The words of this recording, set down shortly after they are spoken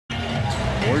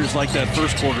Warriors like that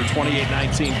first quarter,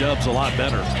 28-19 Dubs a lot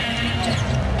better.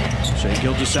 Shai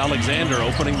Gilgeous-Alexander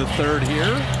opening the third here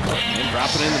and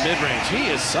dropping in the mid-range. He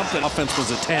is something. Offense was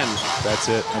a 10. That's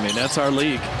it. I mean, that's our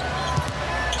league.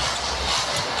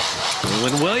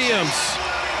 Leland Williams.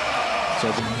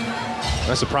 So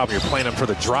that's the problem. You're playing them for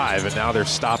the drive, and now they're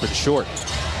stopping short.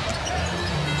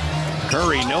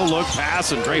 Curry, no-look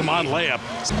pass, and Draymond layup.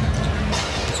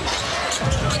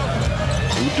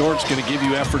 Lou Dort's going to give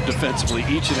you effort defensively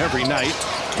each and every night.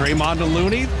 Draymond to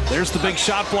Looney. There's the big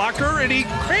shot blocker, and he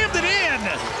crammed it in.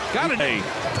 Got it.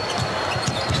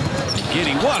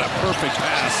 Giddy, what a perfect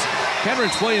pass.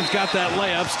 Kenrich Williams got that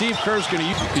layup. Steve Kerr's going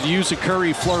to could use a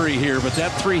Curry flurry here, but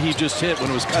that three he just hit when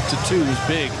it was cut to 2 was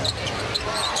big.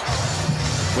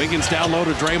 Wiggins down low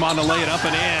to Draymond to lay it up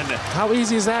and in. How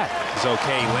easy is that? It's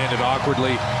okay. He landed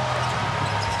awkwardly.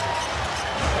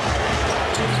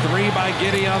 3 by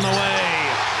Giddy on the way.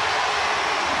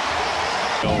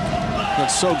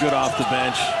 That's so good off the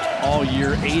bench all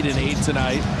year. 8 and 8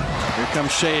 tonight. Here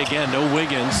comes Shai again. No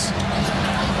Wiggins.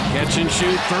 Catch and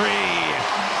shoot 3.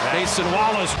 Mason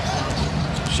Wallace.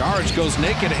 Saric goes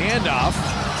naked handoff.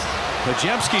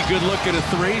 Pajemski, good look at a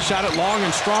 3. Shot it long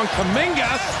and strong.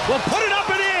 Kuminga will put it up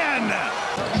and in.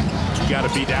 You got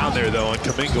to be down there, though, and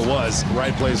Kuminga was.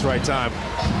 Right place, right time.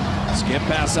 Skip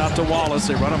pass out to Wallace.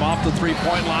 They run him off the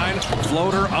three-point line.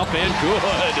 Floater up and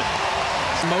good.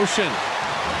 Motion.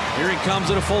 Here he comes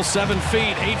at a full 7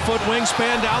 feet. 8-foot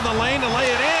wingspan down the lane to lay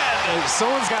it in.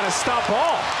 Someone's got to stop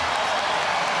ball.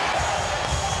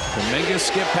 Kuminga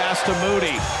skip pass to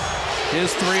Moody.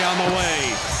 His 3 on the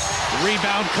way.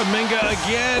 Rebound Kuminga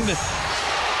again.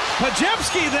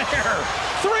 Pajemski there.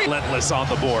 3. Relentless on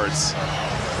the boards.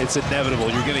 It's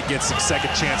inevitable. You're going to get some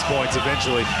second chance points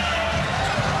eventually.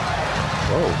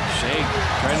 Whoa. Shai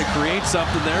trying to create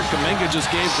something there. Kuminga just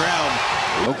gave ground.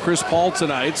 No Chris Paul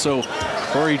tonight, so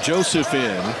Corey Joseph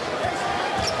in.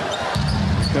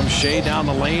 Here comes Shai down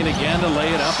the lane again to lay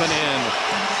it up and in.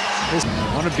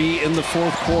 Want to be in the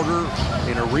fourth quarter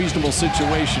in a reasonable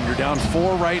situation. You're down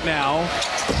 4 right now.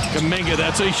 Kuminga,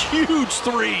 that's a huge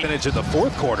 3. In the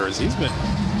fourth quarter, as he's been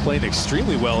playing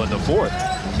extremely well in the fourth.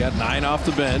 Got 9 off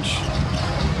the bench.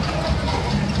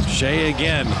 Shai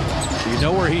again. You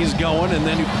know where he's going, and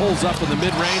then he pulls up in the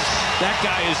mid-range. That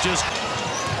guy is just...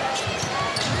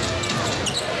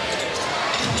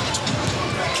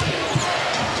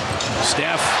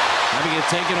 Steph having it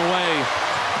taken away.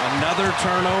 Another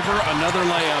turnover, another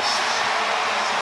layup.